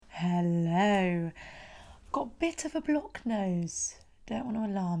Hello. Got a bit of a blocked nose. Don't want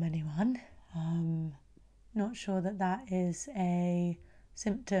to alarm anyone. Not sure that is a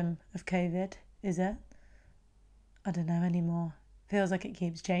symptom of COVID, is it? I don't know anymore. Feels like it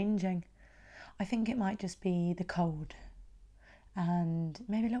keeps changing. I think it might just be the cold. And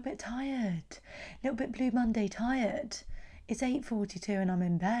maybe a little bit tired. A little bit Blue Monday tired. It's 8:42 and I'm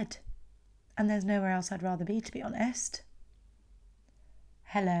in bed. And there's nowhere else I'd rather be, to be honest.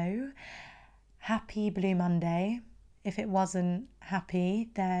 Hello. Happy Blue Monday. If it wasn't happy,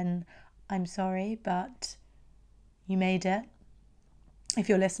 then I'm sorry, but you made it. If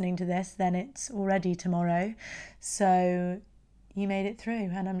you're listening to this, then it's already tomorrow. So you made it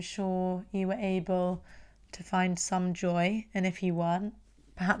through, and I'm sure you were able to find some joy. And if you weren't,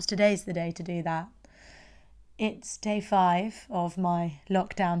 perhaps today's the day to do that. It's day 5 of my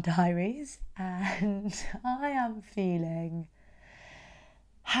lockdown diaries, and I am feeling...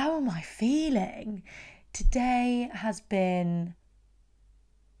 How am I feeling? Today has been...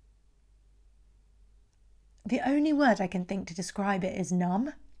 The only word I can think to describe it is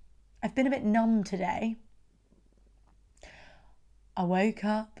numb. I've been a bit numb today. I woke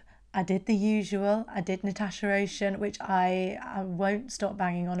up, I did the usual, I did Natasha Ocean, which I won't stop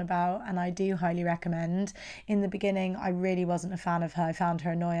banging on about, and I do highly recommend. In the beginning, I really wasn't a fan of her. I found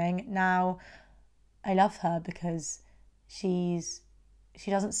her annoying. Now, I love her because she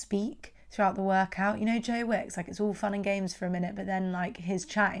doesn't speak throughout the workout. You know Joe Wicks, like it's all fun and games for a minute, but then like his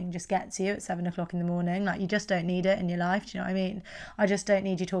chatting just gets you at 7 o'clock in the morning. Like you just don't need it in your life. Do you know what I mean? I just don't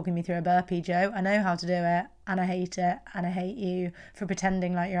need you talking me through a burpee, Joe. I know how to do it and I hate it, and I hate you for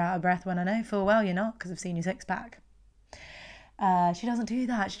pretending like you're out of breath when I know full well you're not, because I've seen your six pack. She doesn't do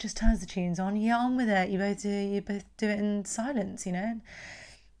that. She just turns the tunes on. You get on with it. You both do it in silence, you know?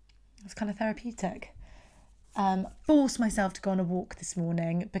 It's kind of therapeutic. Forced myself to go on a walk this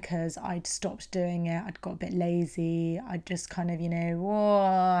morning because I'd stopped doing it. I'd got a bit lazy. I'd just kind of,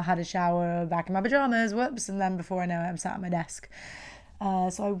 had a shower, back in my pajamas, whoops, and then before I know it, I'm sat at my desk.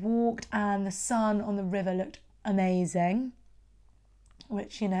 So I walked, and the sun on the river looked amazing,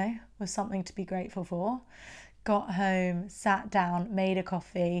 which, was something to be grateful for. Got home, sat down, made a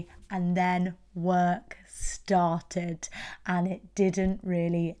coffee, and then work started, and it didn't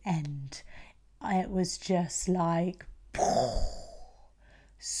really end. It was just like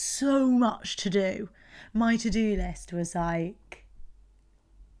so much to do. My to-do list was like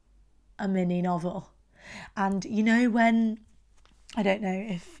a mini novel. And when, I don't know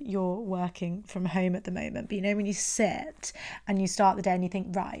if you're working from home at the moment, but when you sit and you start the day and you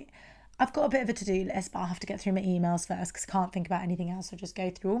think, right, I've got a bit of a to-do list, but I'll have to get through my emails first because I can't think about anything else. So just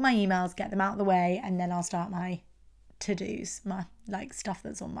go through all my emails, get them out of the way, and then I'll start my to-dos, my stuff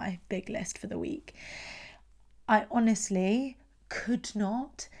that's on my big list for the week. I honestly could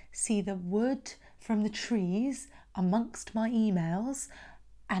not see the wood from the trees amongst my emails,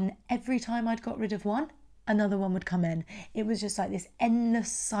 and every time I'd got rid of one, another one would come in. It was just like this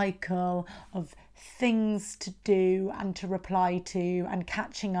endless cycle of things to do and to reply to and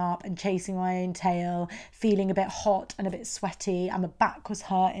catching up and chasing my own tail, feeling a bit hot and a bit sweaty, and my back was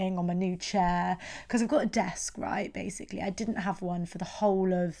hurting on my new chair because I've got a desk, right? Basically, I didn't have one for the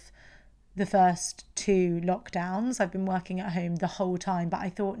whole of the first 2 lockdowns. I've been working at home the whole time, but I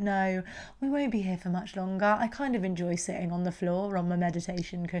thought, no, we won't be here for much longer. I kind of enjoy sitting on the floor on my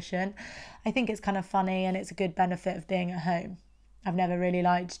meditation cushion. I think it's kind of funny, and it's a good benefit of being at home. I've never really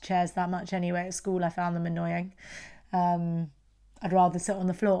liked chairs that much anyway. At school, I found them annoying. I'd rather sit on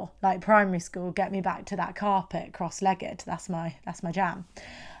the floor. Like primary school, get me back to that carpet, cross-legged. That's my jam.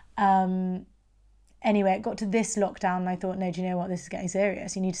 Anyway, it got to this lockdown and I thought, no, do you know what? This is getting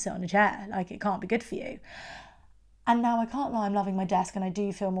serious. You need to sit on a chair. Like, it can't be good for you. And now I can't lie, I'm loving my desk and I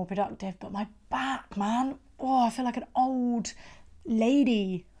do feel more productive, but my back, man, I feel like an old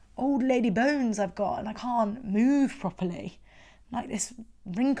lady bones I've got, and I can't move properly. Like this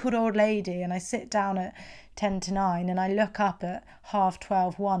wrinkled old lady, and I sit down at 10 to 9 and I look up at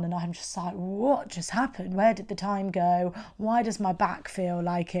 12:30, 1, and I'm just like, what just happened? Where did the time go? Why does my back feel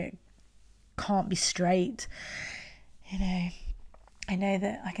like it can't be straight? I know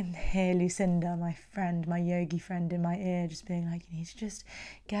that I can hear Lucinda, my yogi friend, in my ear just being like, you need to just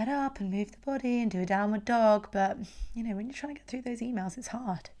get up and move the body and do a downward dog. But when you're trying to get through those emails, it's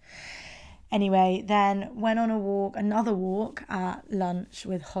hard. Anyway, then went on another walk at lunch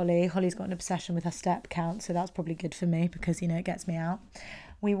with Holly. Holly's got an obsession with her step count, so that's probably good for me because, it gets me out.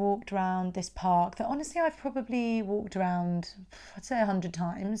 We walked around this park that honestly I've probably walked around, I'd say 100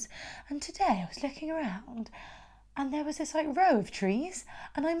 times. And today I was looking around and there was this row of trees,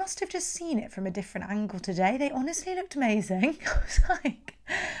 and I must have just seen it from a different angle today. They honestly looked amazing. I was like,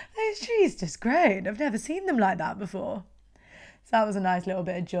 Those trees just grown. I've never seen them like that before. So that was a nice little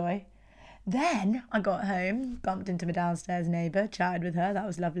bit of joy. Then I got home, bumped into my downstairs neighbour, chatted with her. That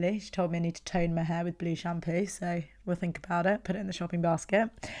was lovely. She told me I need to tone my hair with blue shampoo, so we'll think about it, put it in the shopping basket.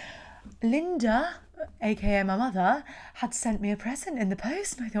 Linda, aka my mother, had sent me a present in the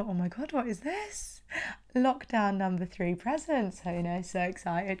post, and I thought, oh my God, what is this? Lockdown number 3 present. So, so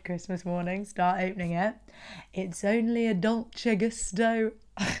excited. Christmas morning, start opening it. It's only a Dolce Gusto.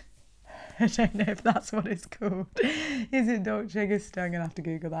 I don't know if that's what it's called. Is it Dolce Gusto? I'm going to have to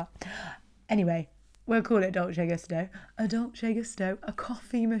Google that. Anyway, we'll call it Dolce Gusto. A Dolce Gusto, a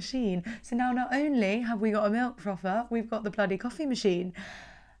coffee machine. So now not only have we got a milk frother, we've got the bloody coffee machine.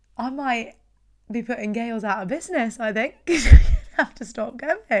 I might be putting Gales out of business, I think. I have to stop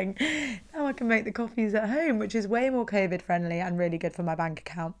going. Now I can make the coffees at home, which is way more COVID friendly and really good for my bank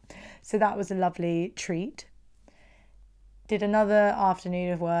account. So that was a lovely treat. Did another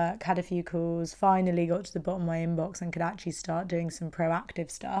afternoon of work, had a few calls, finally got to the bottom of my inbox and could actually start doing some proactive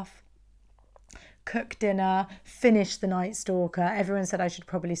stuff. Cook dinner, finish The Night Stalker. Everyone said I should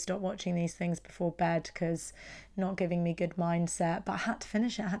probably stop watching these things before bed because not giving me good mindset, but I had to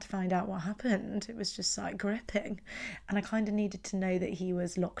finish it. I had to find out what happened. It was just like gripping, and I kind of needed to know that he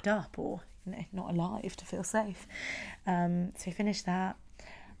was locked up or not alive to feel safe. So I finished that.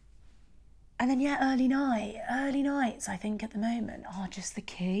 And then early nights I think at the moment are just the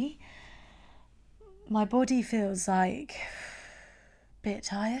key. My body feels like a bit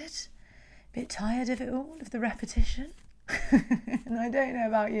tired of it all, of the repetition. And I don't know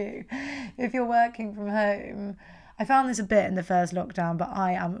about you. If you're working from home, I found this a bit in the first lockdown, but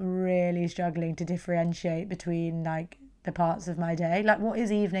I am really struggling to differentiate between like the parts of my day. Like, what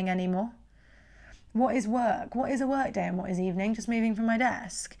is evening anymore? What is work? What is a work day and what is evening? Just moving from my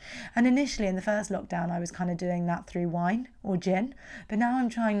desk. And initially in the first lockdown, I was kind of doing that through wine or gin. But now I'm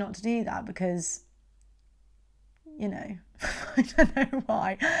trying not to do that because, I don't know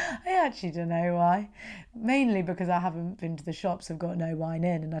why. I actually don't know why. Mainly because I haven't been to the shops, I've got no wine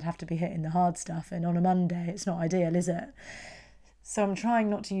in, and I'd have to be hitting the hard stuff. And on a Monday, it's not ideal, is it? So I'm trying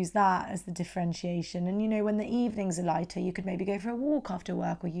not to use that as the differentiation. And, when the evenings are lighter, you could maybe go for a walk after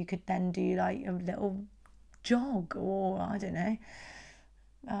work, or you could then do like a little jog, or I don't know,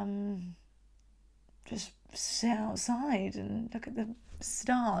 just sit outside and look at the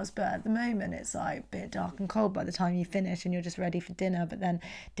stars. But at the moment it's like a bit dark and cold by the time you finish and you're just ready for dinner, but then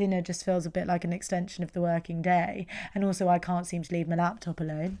dinner just feels a bit like an extension of the working day. And also I can't seem to leave my laptop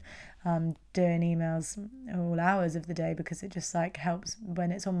alone, doing emails all hours of the day, because it just like helps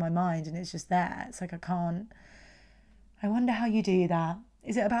when it's on my mind and it's just there. It's like I wonder how you do that.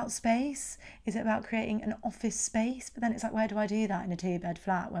 Is it about space? Is it about creating an office space? But then it's like, where do I do that in a 2-bed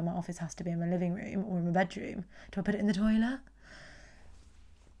flat where my office has to be in my living room or in my bedroom? Do I put it in the toilet?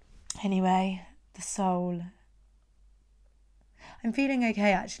 Anyway, the soul. I'm feeling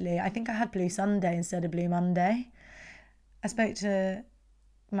okay, actually. I think I had Blue Sunday instead of Blue Monday. I spoke to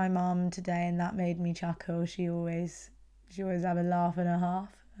my mum today and that made me chuckle. She always have a laugh and a half.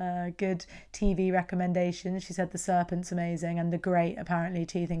 Good TV recommendations. She said The Serpent's amazing and The Great, apparently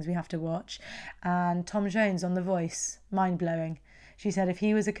 2 things we have to watch. And Tom Jones on The Voice, mind-blowing. She said if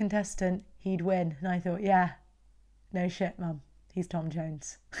he was a contestant, he'd win. And I thought, yeah, no shit, mum. He's Tom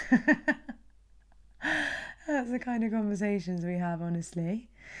Jones. That's the kind of conversations we have, honestly.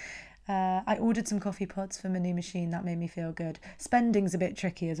 I ordered some coffee pods for my new machine. That made me feel good. Spending's a bit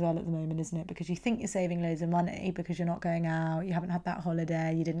tricky as well at the moment, isn't it? Because you think you're saving loads of money because you're not going out, you haven't had that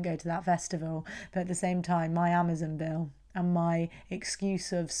holiday, you didn't go to that festival. But at the same time, my Amazon bill and my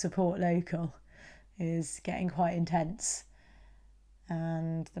excuse of support local is getting quite intense.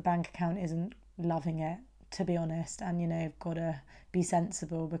 And the bank account isn't loving it, to be honest. And, I've got to be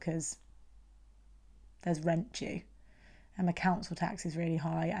sensible because there's rent due. And my council tax is really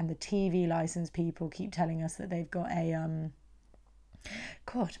high, and the TV licence people keep telling us that they've got a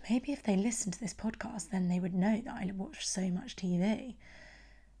God, maybe if they listened to this podcast then they would know that I watch so much TV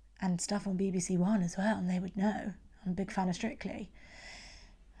and stuff on BBC One as well, and they would know. I'm a big fan of Strictly.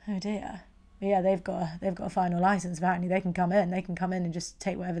 Oh dear. But yeah, they've got a final licence. Apparently they can come in and just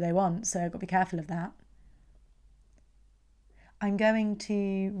take whatever they want, so I've got to be careful of that. I'm going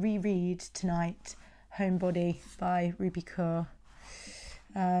to reread tonight Homebody by Rupi Kaur.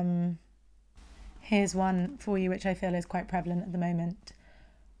 Here's one for you which I feel is quite prevalent at the moment.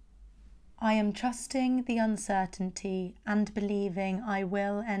 I am trusting the uncertainty and believing I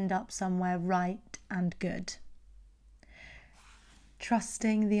will end up somewhere right and good.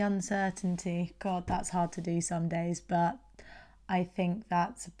 Trusting the uncertainty. God, that's hard to do some days, but I think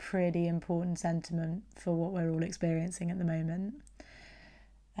that's a pretty important sentiment for what we're all experiencing at the moment.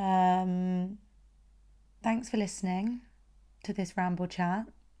 thanks for listening to this ramble chat.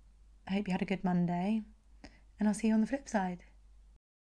 I hope you had a good Monday, and I'll see you on the flip side.